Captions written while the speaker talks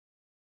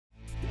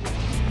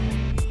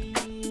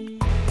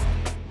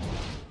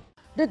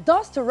The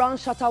dust around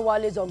Shatta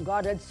Wale's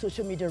unguarded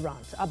social media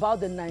rant about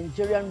the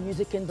Nigerian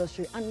music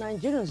industry and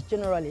Nigerians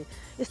generally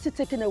is still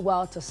taking a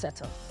while to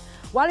settle.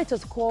 While it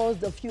has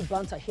caused a few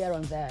banter here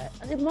and there,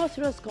 a more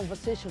serious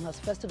conversation has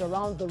festered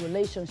around the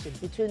relationship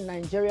between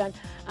Nigerian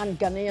and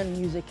Ghanaian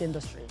music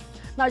industry.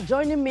 Now,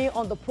 joining me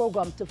on the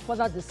program to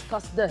further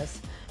discuss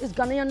this is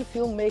Ghanaian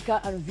filmmaker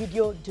and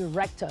video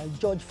director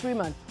George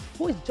Freeman,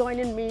 who is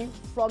joining me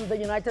from the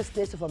United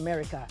States of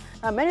America.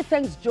 Many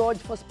thanks, George,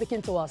 for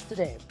speaking to us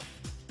today.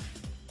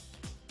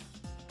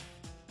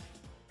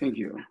 Thank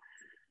you.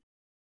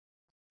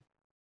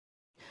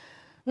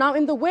 Now,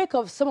 in the wake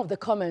of some of the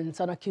comments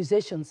and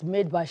accusations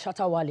made by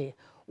Shatta Wale,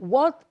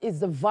 what is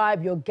the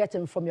vibe you're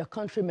getting from your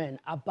countrymen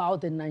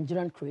about the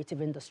Nigerian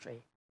creative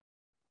industry?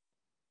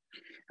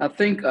 I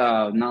think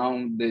I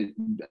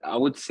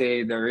would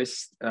say there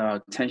is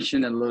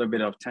tension, a little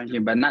bit of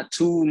tension, but not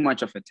too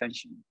much of a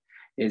tension.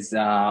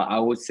 I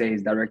would say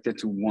is directed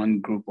to one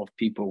group of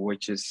people,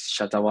 which is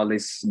Shatta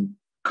Wale's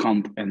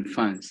camp and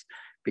fans,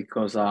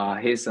 because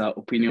his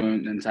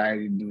opinion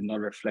entirely do not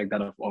reflect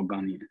that of all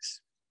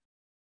Ghanaians.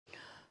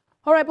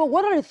 All right, but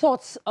what are the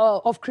thoughts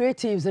of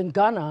creatives in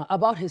Ghana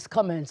about his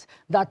comments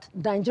that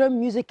the Nigerian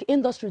music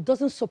industry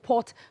doesn't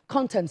support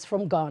contents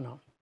from Ghana?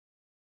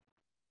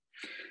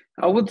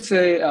 I would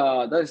say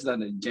that's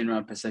not a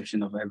general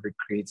perception of every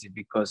creative,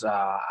 because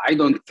I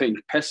don't think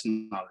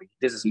personally,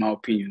 this is my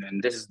opinion,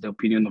 and this is the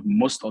opinion of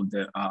most of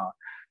the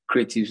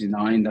creatives in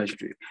our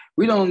industry.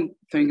 We don't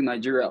think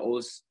Nigeria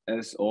owes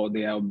us, or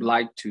they are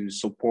obliged to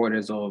support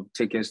us or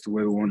take us to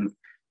where we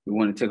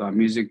want to take our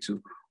music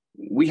to.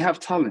 We have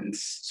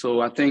talents,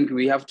 so I think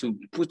we have to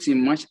put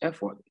in much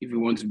effort if we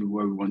want to be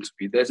where we want to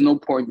be. There's no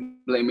point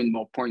blaming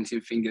or pointing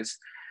fingers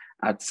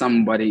at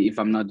somebody if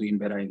I'm not doing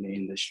better in the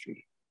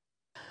industry.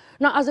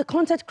 Now, as a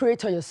content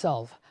creator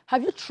yourself,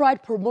 have you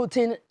tried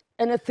promoting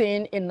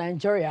anything in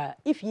Nigeria?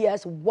 If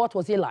yes, what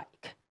was it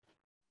like?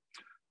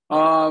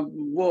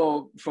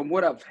 Well, from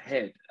what I've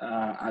heard,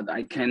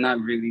 I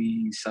cannot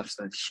really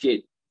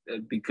substantiate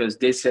because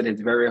they said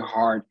it's very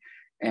hard,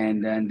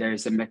 and then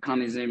there's a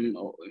mechanism.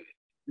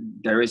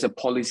 There is a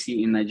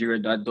policy in Nigeria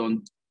that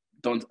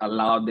don't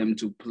allow them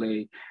to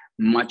play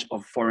much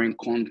of foreign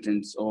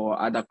contents or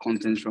other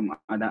contents from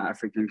other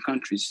African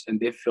countries, and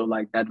they feel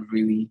like that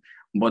really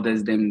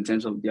bothers them in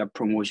terms of their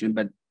promotion.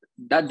 But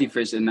that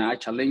differs, and I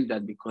challenge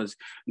that, because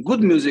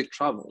good music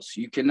travels.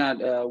 You cannot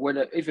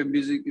if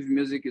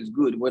music is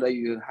good, whether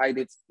you hide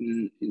it,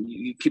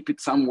 you keep it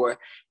somewhere,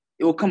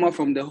 it will come out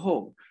from the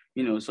hole.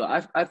 So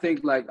I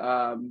think like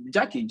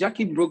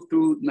Jackie broke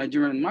through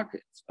Nigerian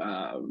markets.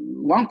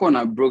 One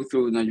Corner broke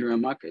through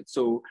Nigerian markets.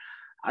 So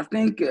I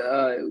think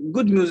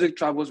good music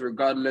travels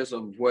regardless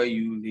of where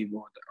you live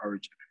or the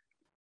origin.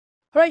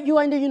 All right, you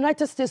are in the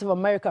United States of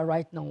America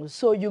right now,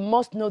 so you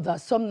must know that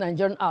some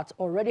Nigerian arts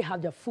already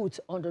have their foot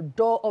on the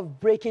door of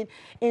breaking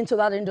into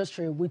that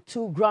industry with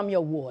 2 Grammy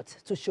Awards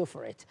to show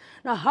for it.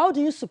 Now, how do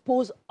you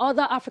suppose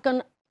other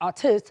African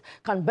artists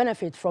can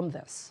benefit from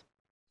this?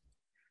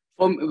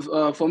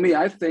 For me,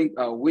 I think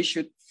we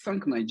should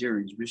thank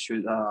Nigerians. We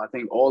should, I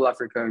think all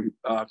African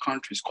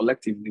countries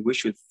collectively, we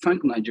should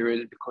thank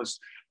Nigerians, because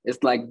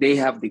it's like they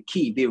have the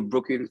key. They've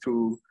broken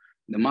through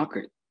the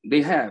market.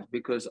 They have,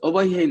 because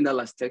over here in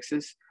Dallas,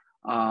 Texas,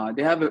 we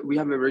have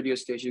a radio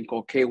station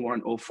called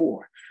K104.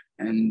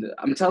 And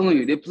I'm telling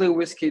you, they play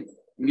Wizkid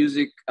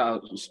music,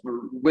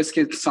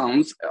 Wizkid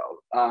sounds,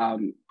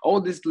 all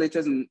this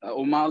latest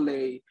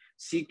Omale,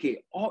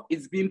 CK, all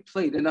it's being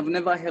played, and I've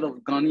never heard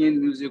of Ghanaian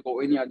music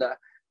or any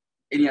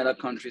other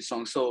country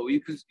song. So you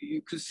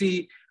could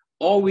see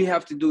all we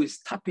have to do is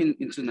tap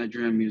into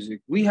Nigerian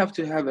music. We have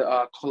to have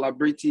a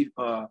collaborative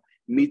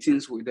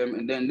meetings with them,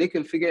 and then they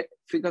can figure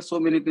so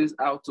many things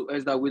out to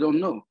us that we don't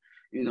know.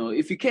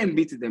 If you can't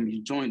beat them,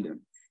 you join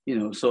them.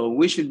 So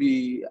we should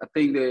be. I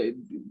think that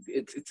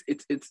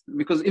it's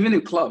because even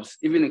in clubs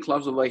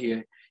over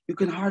here, you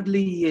can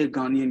hardly hear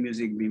Ghanaian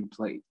music being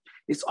played.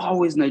 It's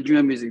always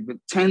Nigerian music, but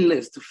 10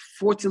 lists to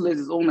 40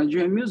 lists is all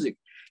Nigerian music.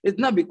 It's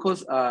not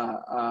because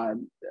I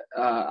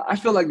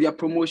feel like their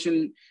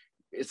promotion,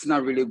 it's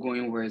not really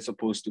going where it's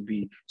supposed to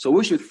be. So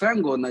we should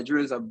thank God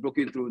Nigerians are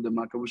broken through the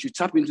market. We should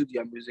tap into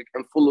their music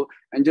and follow,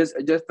 and just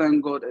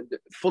thank God and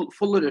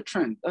follow the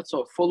trend. That's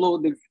all.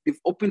 They've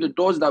opened the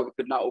doors that we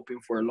could not open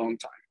for a long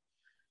time.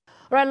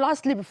 All right,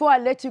 lastly, before I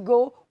let you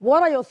go,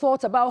 what are your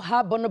thoughts about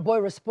how Burna Boy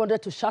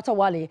responded to Shatta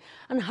Wale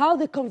and how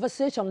the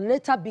conversation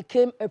later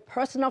became a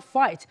personal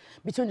fight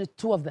between the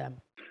two of them?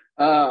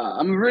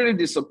 I'm really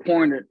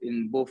disappointed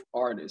in both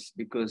artists,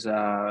 because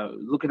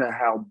looking at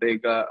how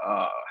big,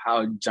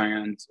 how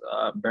giant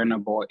Burna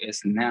Boy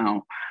is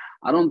now,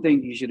 I don't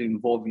think you should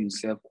involve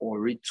yourself or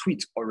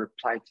retweet or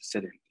reply to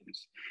certain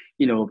things.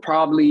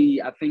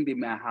 Probably I think they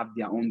may have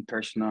their own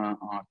personal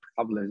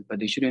problems, but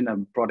they shouldn't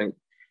have brought it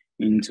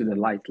into the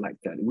light like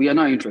that. We are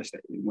not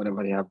interested in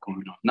whatever they have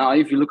going on. Now,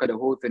 if you look at the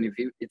whole thing,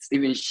 it's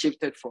even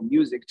shifted from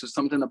music to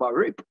something about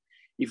rape.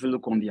 If you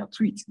look on their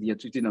tweets, they are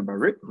tweeting about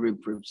rape.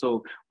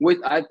 So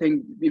I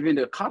think even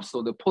the cops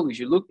or the police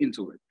should look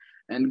into it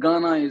And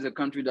Ghana is a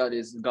country that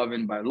is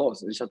governed by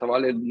laws, and Shatta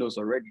Wale knows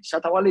already.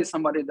 Shatta Wale is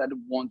somebody that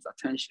wants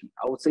attention.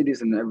 I would say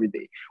this in every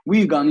day.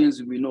 We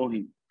Ghanaians, we know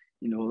him.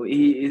 You know,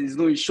 he is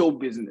doing show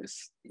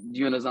business. Do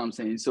you understand what I'm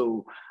saying?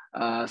 So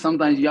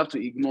sometimes you have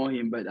to ignore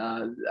him. But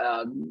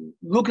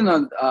looking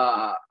at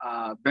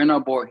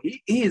Burna Boy,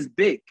 he is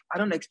big. I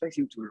don't expect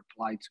him to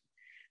reply to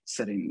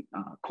certain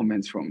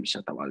comments from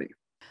Shatta Wale.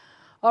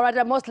 All right,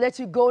 I must let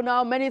you go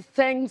now. Many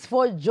thanks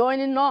for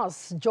joining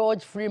us,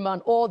 George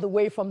Freeman, all the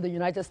way from the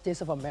United States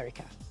of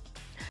America.